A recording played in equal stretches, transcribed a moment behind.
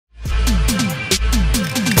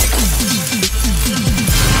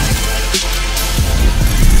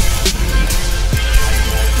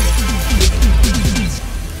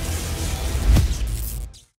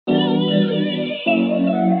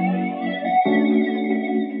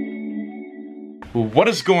What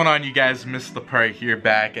is going on, you guys? Missed the part here,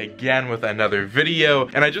 back again with another video,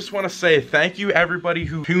 and I just want to say thank you everybody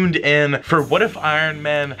who tuned in for What If Iron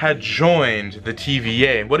Man had joined the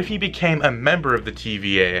TVA? What if he became a member of the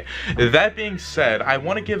TVA? That being said, I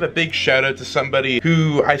want to give a big shout out to somebody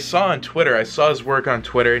who I saw on Twitter. I saw his work on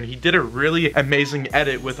Twitter, and he did a really amazing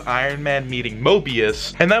edit with Iron Man meeting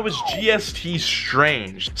Mobius, and that was GST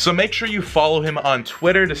Strange. So make sure you follow him on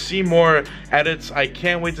Twitter to see more edits. I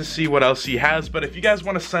can't wait to see what else he has, but if you guys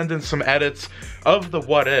want to send in some edits of the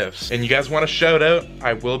what ifs and you guys want a shout out,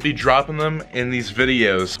 I will be dropping them in these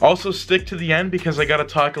videos. Also stick to the end because I gotta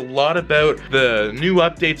talk a lot about the new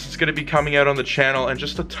updates that's gonna be coming out on the channel and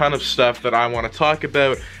just a ton of stuff that I want to talk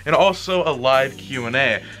about, and also a live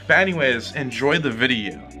Q&A. But anyways, enjoy the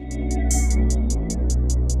video.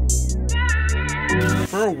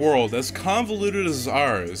 For a world as convoluted as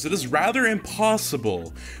ours, it is rather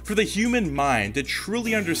impossible for the human mind to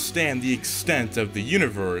truly understand the extent of the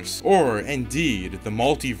universe, or indeed the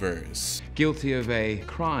multiverse. Guilty of a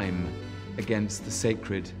crime against the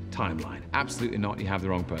sacred timeline. Absolutely not, you have the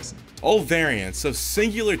wrong person. All variants of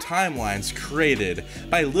singular timelines created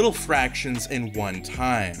by little fractions in one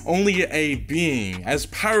time. Only a being as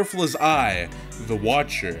powerful as I, the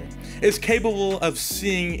Watcher, is capable of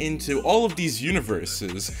seeing into all of these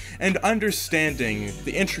universes and understanding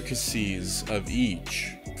the intricacies of each.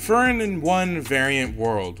 For in one variant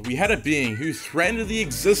world, we had a being who threatened the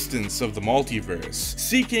existence of the multiverse,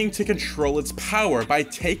 seeking to control its power by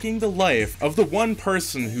taking the life of the one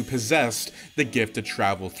person who possessed the gift to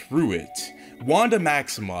travel through it. Wanda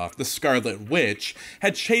Maximoff, the Scarlet Witch,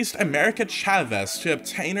 had chased America Chavez to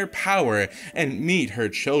obtain her power and meet her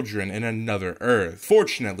children in another Earth.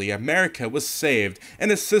 Fortunately, America was saved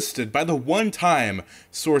and assisted by the one-time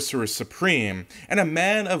Sorcerer Supreme, and a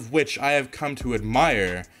man of which I have come to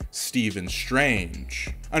admire, Stephen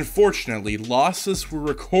Strange. Unfortunately, losses were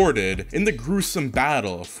recorded in the gruesome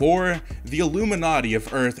battle, for the Illuminati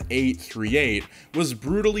of Earth 838 was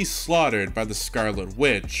brutally slaughtered by the Scarlet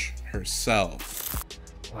Witch herself.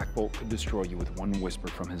 Black Bolt could destroy you with one whisper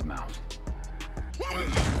from his mouth.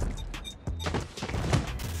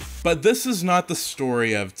 But this is not the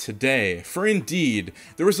story of today, for indeed,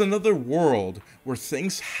 there was another world where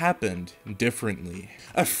things happened differently.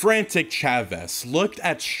 A frantic Chavez looked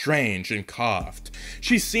at Strange and coughed.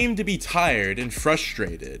 She seemed to be tired and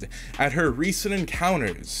frustrated at her recent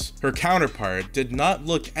encounters. Her counterpart did not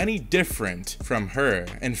look any different from her.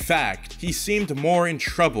 In fact, he seemed more in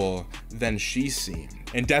trouble than she seemed.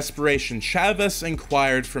 In desperation, Chavez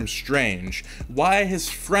inquired from Strange why his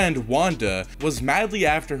friend Wanda was madly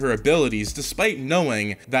after her abilities despite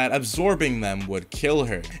knowing that absorbing them would kill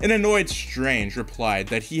her. An annoyed Strange replied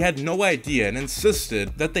that he had no idea and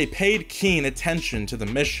insisted that they paid keen attention to the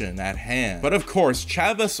mission at hand. But of course,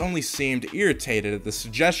 Chavez only seemed irritated at the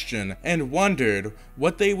suggestion and wondered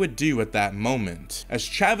what they would do at that moment. As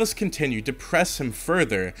Chavez continued to press him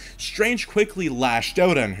further, Strange quickly lashed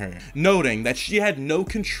out on her, noting that she had no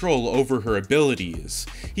control over her abilities.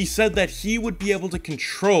 He said that he would be able to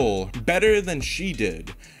control better than she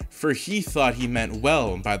did, for he thought he meant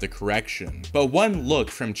well by the correction. But one look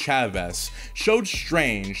from Chavez showed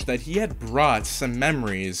Strange that he had brought some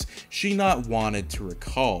memories she not wanted to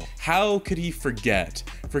recall. How could he forget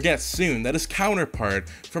soon that his counterpart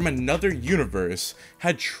from another universe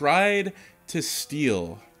had tried to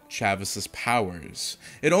steal Chavez's powers?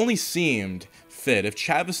 It only seemed fit if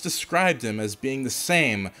Chavez described him as being the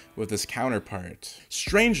same with his counterpart.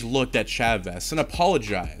 Strange looked at Chavez and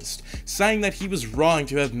apologized, saying that he was wrong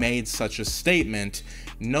to have made such a statement,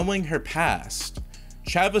 knowing her past.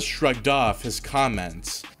 Chavez shrugged off his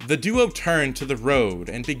comments. The duo turned to the road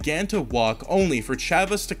and began to walk, only for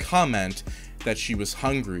Chavez to comment that she was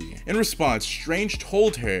hungry. In response, Strange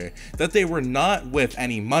told her that they were not with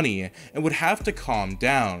any money and would have to calm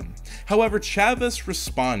down. However, Chavez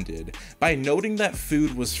responded by noting that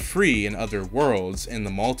food was free in other worlds in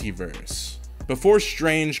the multiverse. Before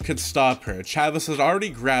Strange could stop her, Chavez had already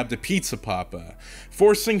grabbed a pizza papa,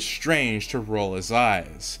 forcing Strange to roll his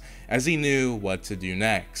eyes, as he knew what to do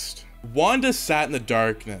next. Wanda sat in the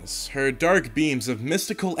darkness, her dark beams of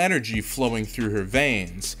mystical energy flowing through her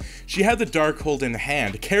veins. She had the Darkhold in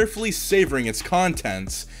hand, carefully savoring its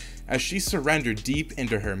contents as she surrendered deep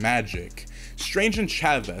into her magic. Strange and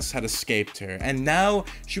Chavez had escaped her, and now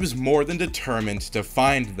she was more than determined to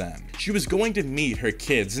find them. She was going to meet her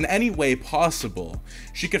kids in any way possible.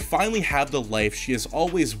 She could finally have the life she has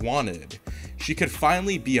always wanted. She could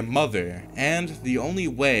finally be a mother, and the only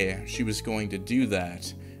way she was going to do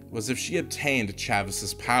that was if she obtained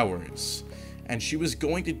Chavez's powers. and she was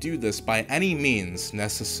going to do this by any means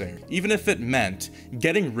necessary, even if it meant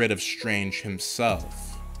getting rid of Strange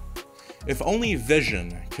himself. If only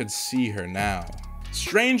Vision could see her now.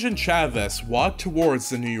 Strange and Chavez walked towards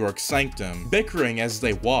the New York sanctum. Bickering as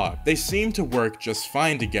they walked, they seemed to work just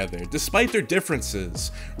fine together, despite their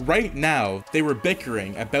differences. Right now, they were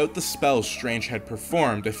bickering about the spell Strange had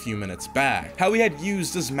performed a few minutes back, how he had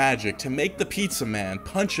used his magic to make the pizza man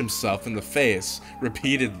punch himself in the face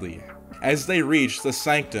repeatedly. As they reached the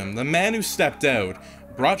sanctum, the man who stepped out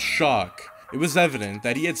brought shock. It was evident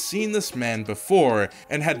that he had seen this man before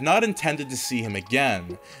and had not intended to see him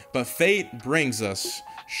again, but fate brings us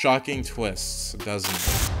shocking twists, doesn't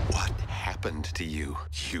it? What happened to you?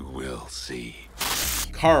 You will see.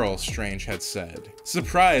 Carl, Strange had said.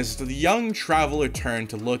 Surprised, the young traveler turned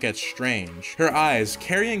to look at Strange, her eyes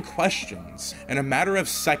carrying questions. In a matter of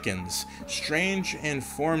seconds, Strange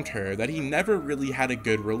informed her that he never really had a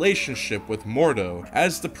good relationship with Mordo,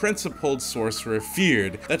 as the principled sorcerer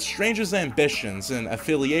feared that Strange's ambitions and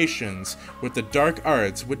affiliations with the dark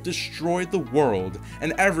arts would destroy the world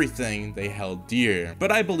and everything they held dear.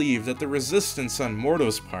 But I believe that the resistance on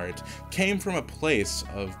Mordo's part came from a place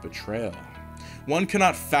of betrayal. One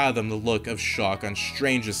cannot fathom the look of shock on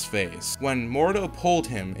Strange's face when Mordo pulled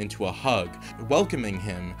him into a hug, welcoming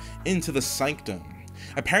him into the sanctum.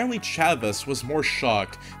 Apparently Chavez was more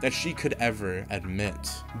shocked than she could ever admit.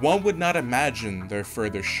 One would not imagine their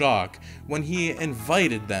further shock when he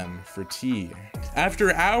invited them for tea.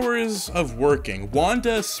 After hours of working,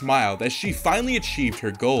 Wanda smiled as she finally achieved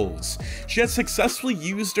her goals. She had successfully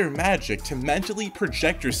used her magic to mentally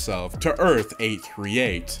project herself to Earth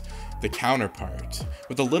 838. The counterpart.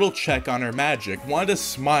 With a little check on her magic, Wanda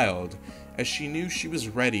smiled as she knew she was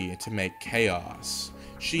ready to make chaos.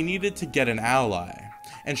 She needed to get an ally,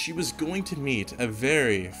 and she was going to meet a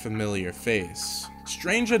very familiar face.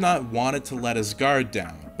 Strange had not wanted to let his guard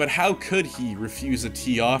down, but how could he refuse a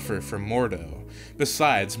tea offer from Mordo?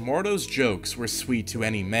 Besides, Mordo's jokes were sweet to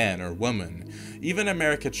any man or woman. Even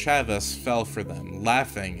America Chavez fell for them,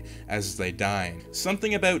 laughing as they dined.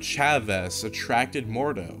 Something about Chavez attracted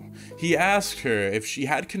Mordo. He asked her if she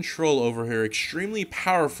had control over her extremely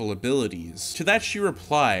powerful abilities. To that she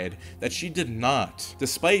replied that she did not,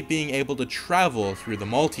 despite being able to travel through the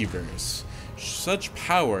multiverse. Such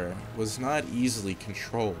power was not easily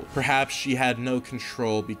controlled. Perhaps she had no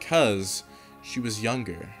control because she was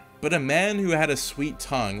younger. But a man who had a sweet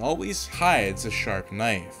tongue always hides a sharp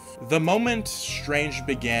knife. The moment Strange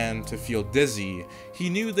began to feel dizzy,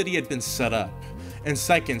 he knew that he had been set up. In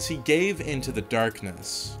seconds, he gave into the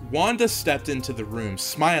darkness. Wanda stepped into the room,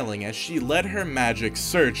 smiling as she let her magic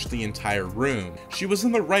search the entire room. She was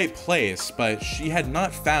in the right place, but she had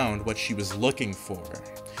not found what she was looking for.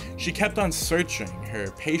 She kept on searching,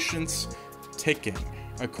 her patience ticking.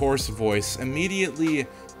 A coarse voice immediately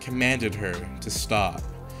commanded her to stop.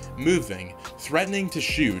 Moving, threatening to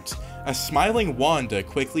shoot, a smiling Wanda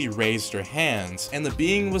quickly raised her hands, and the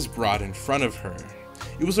being was brought in front of her.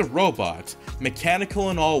 It was a robot,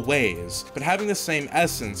 mechanical in all ways, but having the same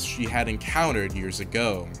essence she had encountered years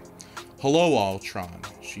ago. "Hello, Ultron,"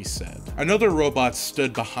 she said. Another robot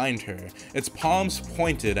stood behind her, its palms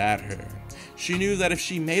pointed at her. She knew that if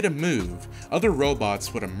she made a move, other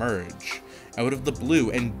robots would emerge out of the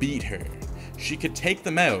blue and beat her. She could take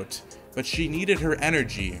them out, but she needed her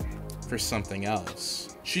energy for something else.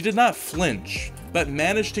 She did not flinch, but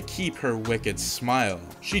managed to keep her wicked smile.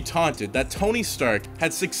 She taunted that Tony Stark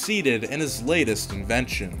had succeeded in his latest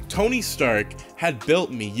invention. "Tony Stark had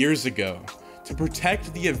built me years ago to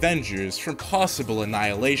protect the Avengers from possible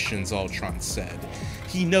annihilations," Ultron said.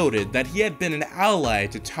 He noted that he had been an ally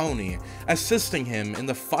to Tony, assisting him in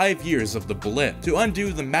the 5 years of the blip to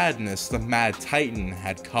undo the madness the Mad Titan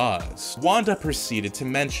had caused. Wanda proceeded to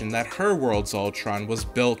mention that her world's Ultron was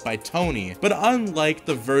built by Tony, but unlike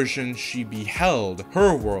the version she beheld,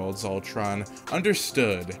 her world's Ultron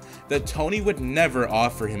understood that Tony would never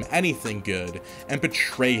offer him anything good and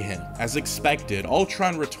betray him. As expected,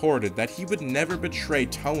 Ultron retorted that he would never betray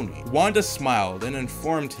Tony. Wanda smiled and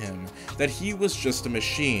informed him that he was just a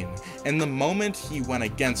machine, and the moment he went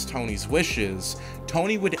against Tony's wishes,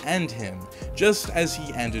 Tony would end him, just as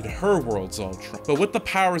he ended her world's Ultron. But with the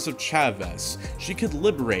powers of Chavez, she could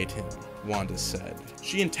liberate him, Wanda said.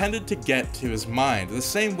 She intended to get to his mind the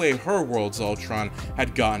same way her world's Ultron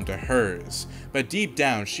had gotten to hers, but deep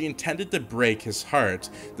down she intended to break his heart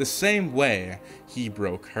the same way he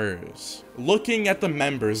broke hers. Looking at the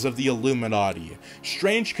members of the Illuminati,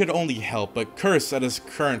 Strange could only help but curse at his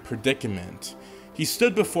current predicament. He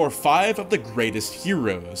stood before 5 of the greatest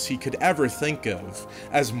heroes he could ever think of.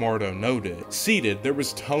 As Mordo noted, seated there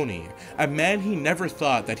was Tony, a man he never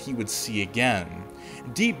thought that he would see again.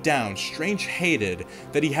 Deep down, Strange hated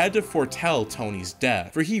that he had to foretell Tony's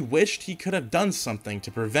death, for he wished he could have done something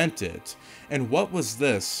to prevent it. And what was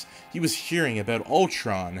this? He was hearing about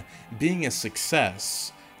Ultron being a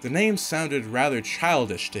success. The name sounded rather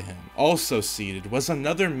childish to him. Also seated was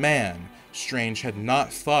another man Strange had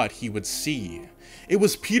not thought he would see. It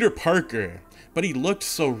was Peter Parker, but he looked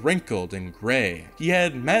so wrinkled and gray. He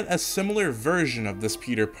had met a similar version of this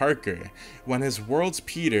Peter Parker when his world's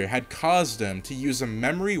Peter had caused him to use a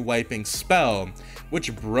memory-wiping spell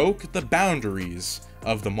which broke the boundaries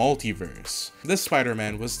of the multiverse. This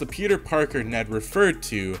Spider-Man was the Peter Parker Ned referred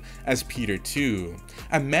to as Peter 2,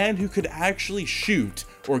 a man who could actually shoot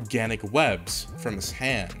organic webs from his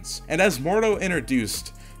hands. And as Mordo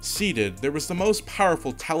introduced, seated, there was the most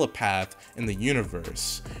powerful telepath in the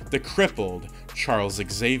universe, the crippled Charles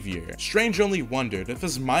Xavier. Strange only wondered if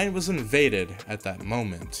his mind was invaded at that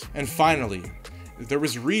moment. And finally, there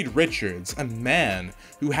was Reed Richards, a man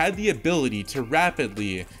who had the ability to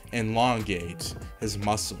rapidly elongate his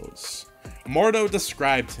muscles. Mordo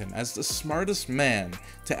described him as the smartest man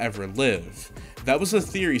to ever live. That was a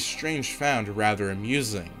theory Strange found rather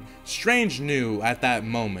amusing. Strange knew at that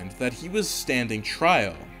moment that he was standing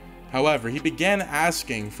trial. However, he began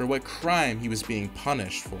asking for what crime he was being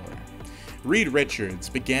punished for. Reed Richards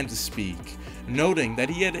began to speak, noting that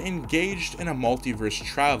he had engaged in a multiverse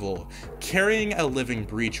travel, carrying a living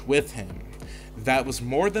breach with him. That was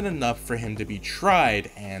more than enough for him to be tried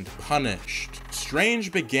and punished.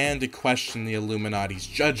 Strange began to question the Illuminati's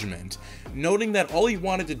judgment, noting that all he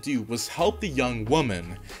wanted to do was help the young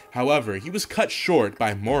woman. However, he was cut short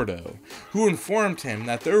by Mordo, who informed him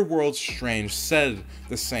that their world's Strange said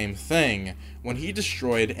the same thing when he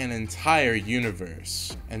destroyed an entire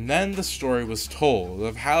universe. And then the story was told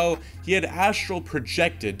of how he had astral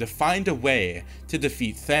projected to find a way to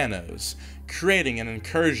defeat Thanos, creating an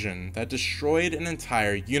incursion that destroyed an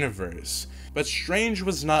entire universe. But Strange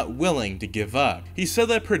was not willing to give up. He said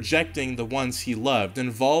that projecting the ones he loved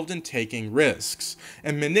involved in taking risks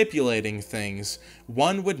and manipulating things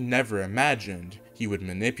one would never imagined he would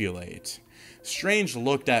manipulate. Strange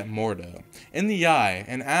looked at Mordo in the eye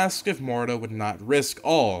and asked if Mordo would not risk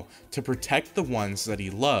all to protect the ones that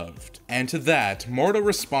he loved. And to that, Mordo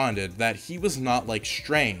responded that he was not like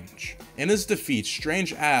Strange. In his defeat,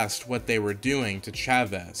 Strange asked what they were doing to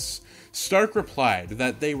Chavez. Stark replied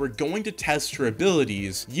that they were going to test her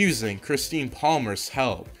abilities using Christine Palmer's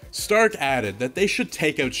help. Stark added that they should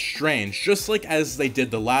take out Strange just like as they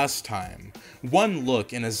did the last time. One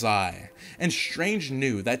look in his eye, and Strange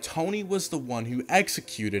knew that Tony was the one who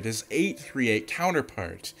executed his 838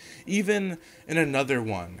 counterpart. Even in another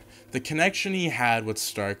one, the connection he had with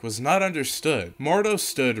Stark was not understood. Mordo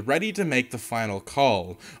stood ready to make the final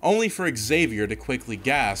call, only for Xavier to quickly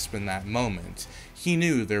gasp in that moment. He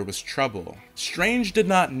knew there was trouble. Strange did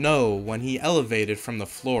not know when he elevated from the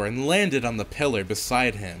floor and landed on the pillar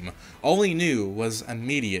beside him. All he knew was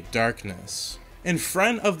immediate darkness. In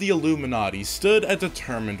front of the Illuminati stood a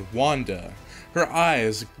determined Wanda, her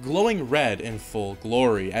eyes glowing red in full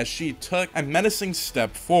glory as she took a menacing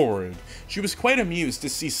step forward. She was quite amused to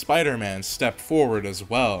see Spider-Man step forward as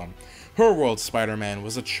well. Her world's Spider-Man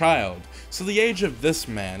was a child, so the age of this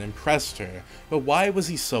man impressed her, but why was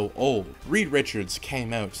he so old? Reed Richards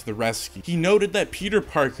came out to the rescue. He noted that Peter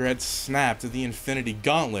Parker had snapped the Infinity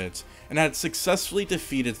Gauntlet and had successfully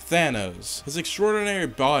defeated Thanos. His extraordinary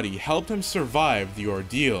body helped him survive the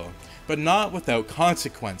ordeal, but not without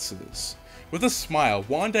consequences. With a smile,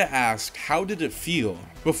 Wanda asked how did it feel?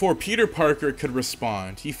 Before Peter Parker could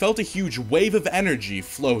respond, he felt a huge wave of energy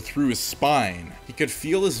flow through his spine. He could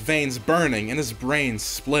feel his veins burning and his brain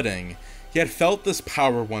splitting. He had felt this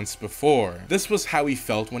power once before. This was how he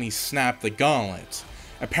felt when he snapped the gauntlet.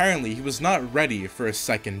 Apparently, he was not ready for a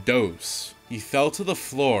second dose. He fell to the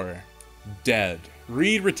floor, dead.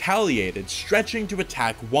 Reed retaliated, stretching to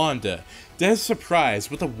attack Wanda. To his surprise,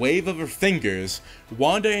 with a wave of her fingers,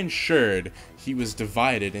 Wanda ensured he was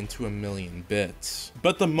divided into a million bits.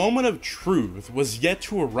 But the moment of truth was yet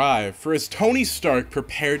to arrive, for as Tony Stark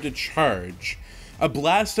prepared to charge, a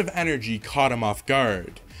blast of energy caught him off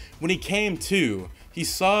guard. When he came to, he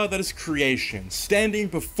saw that his creation, standing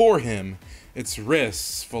before him, its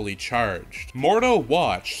wrists fully charged. Mordo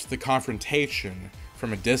watched the confrontation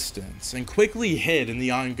from a distance and quickly hid in the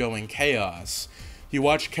ongoing chaos. He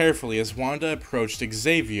watched carefully as Wanda approached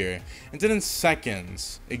Xavier, and in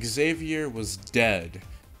seconds, Xavier was dead.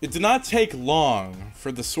 It did not take long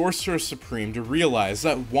for the Sorcerer Supreme to realize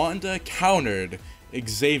that Wanda countered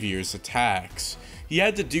Xavier's attacks. He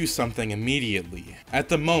had to do something immediately. At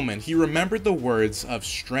the moment, he remembered the words of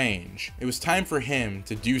Strange. It was time for him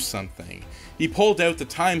to do something. He pulled out the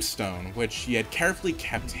Time Stone, which he had carefully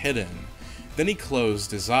kept hidden. Then he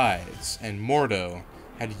closed his eyes, and Mordo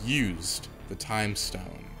had used the Time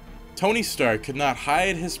Stone. Tony Stark could not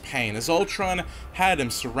hide his pain as Ultron had him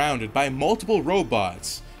surrounded by multiple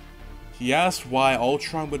robots. He asked why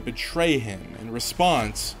Ultron would betray him. In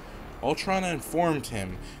response, Ultron informed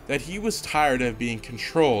him that he was tired of being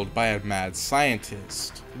controlled by a mad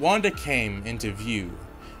scientist. Wanda came into view,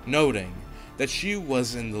 noting that she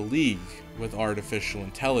was in the league with artificial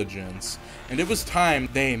intelligence, and it was time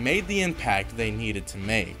they made the impact they needed to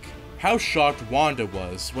make. How shocked Wanda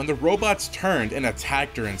was when the robots turned and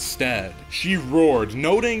attacked her instead. She roared,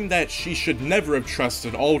 noting that she should never have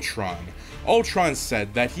trusted Ultron. Ultron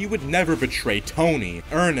said that he would never betray Tony,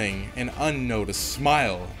 earning an unnoticed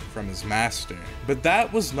smile from his master. But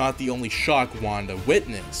that was not the only shock Wanda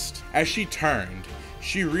witnessed. As she turned,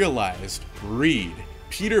 she realized Reed,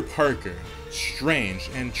 Peter Parker, Strange,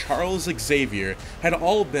 and Charles Xavier had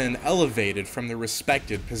all been elevated from their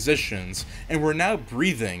respective positions and were now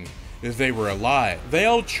breathing. They were alive. They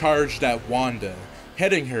all charged at Wanda,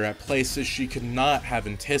 hitting her at places she could not have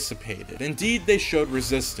anticipated. Indeed, they showed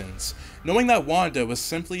resistance, knowing that Wanda was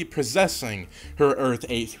simply possessing her Earth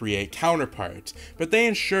 838 counterpart, but they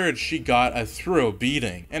ensured she got a thorough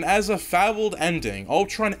beating. And as a fouled ending,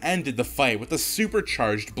 Ultron ended the fight with a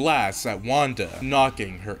supercharged blast at Wanda,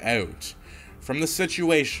 knocking her out. From the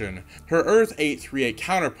situation, her Earth 838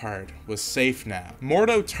 counterpart was safe now.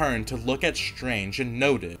 Mordo turned to look at Strange and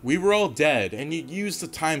noted, "We were all dead and you used the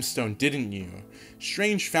Time Stone, didn't you?"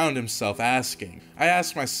 Strange found himself asking. "I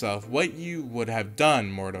asked myself what you would have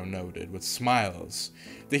done," Mordo noted with smiles.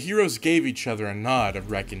 The heroes gave each other a nod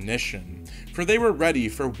of recognition, for they were ready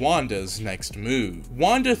for Wanda's next move.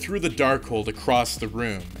 Wanda threw the Darkhold across the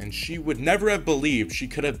room, and she would never have believed she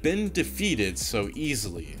could have been defeated so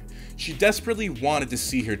easily. She desperately wanted to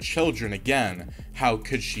see her children again. How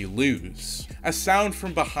could she lose? A sound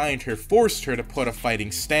from behind her forced her to put a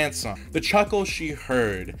fighting stance on. The chuckle she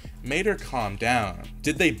heard made her calm down.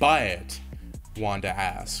 "Did they buy it?" Wanda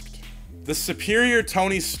asked. The superior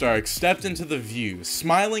Tony Stark stepped into the view,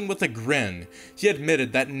 smiling with a grin. He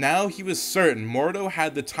admitted that now he was certain Mordo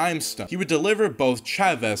had the Time Stone. He would deliver both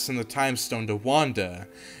Chavez and the Time Stone to Wanda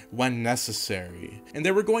when necessary, and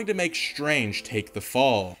they were going to make Strange take the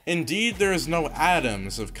fall. Indeed, there is no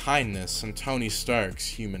atoms of kindness in Tony Stark's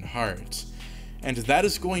human heart. And that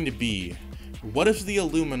is going to be, what if the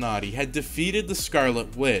Illuminati had defeated the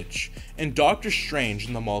Scarlet Witch and Doctor Strange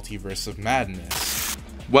in the Multiverse of Madness?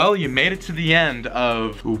 Well, you made it to the end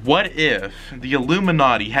of What If the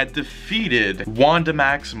Illuminati had defeated Wanda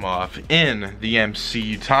Maximoff in the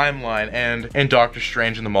MCU timeline and Doctor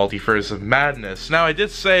Strange in the Multiverse of Madness. Now, I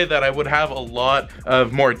did say that I would have a lot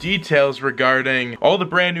of more details regarding all the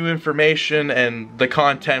brand new information and the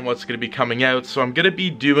content, what's going to be coming out. So I'm going to be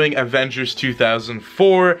doing Avengers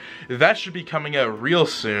 2004. That should be coming out real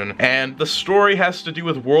soon. And the story has to do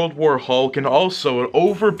with World War Hulk and also an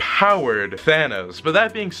overpowered Thanos. But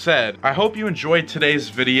that being said, I hope you enjoyed today's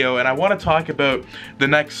video, and I want to talk about the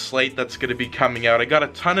next slate that's going to be coming out. I got a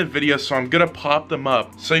ton of videos, so I'm going to pop them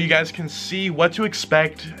up so you guys can see what to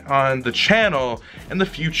expect on the channel and the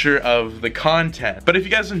future of the content. But if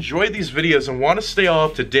you guys enjoyed these videos and want to stay all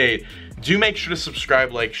up to date, do make sure to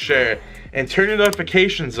subscribe, like, share, and turn your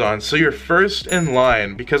notifications on so you're first in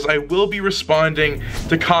line, because I will be responding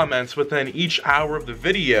to comments within each hour of the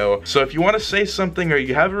video. So if you want to say something, or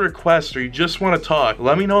you have a request, or you just want to talk,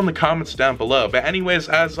 let me know in the comments down below. But anyways,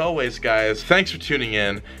 as always guys, thanks for tuning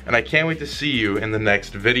in, and I can't wait to see you in the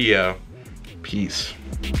next video. Peace.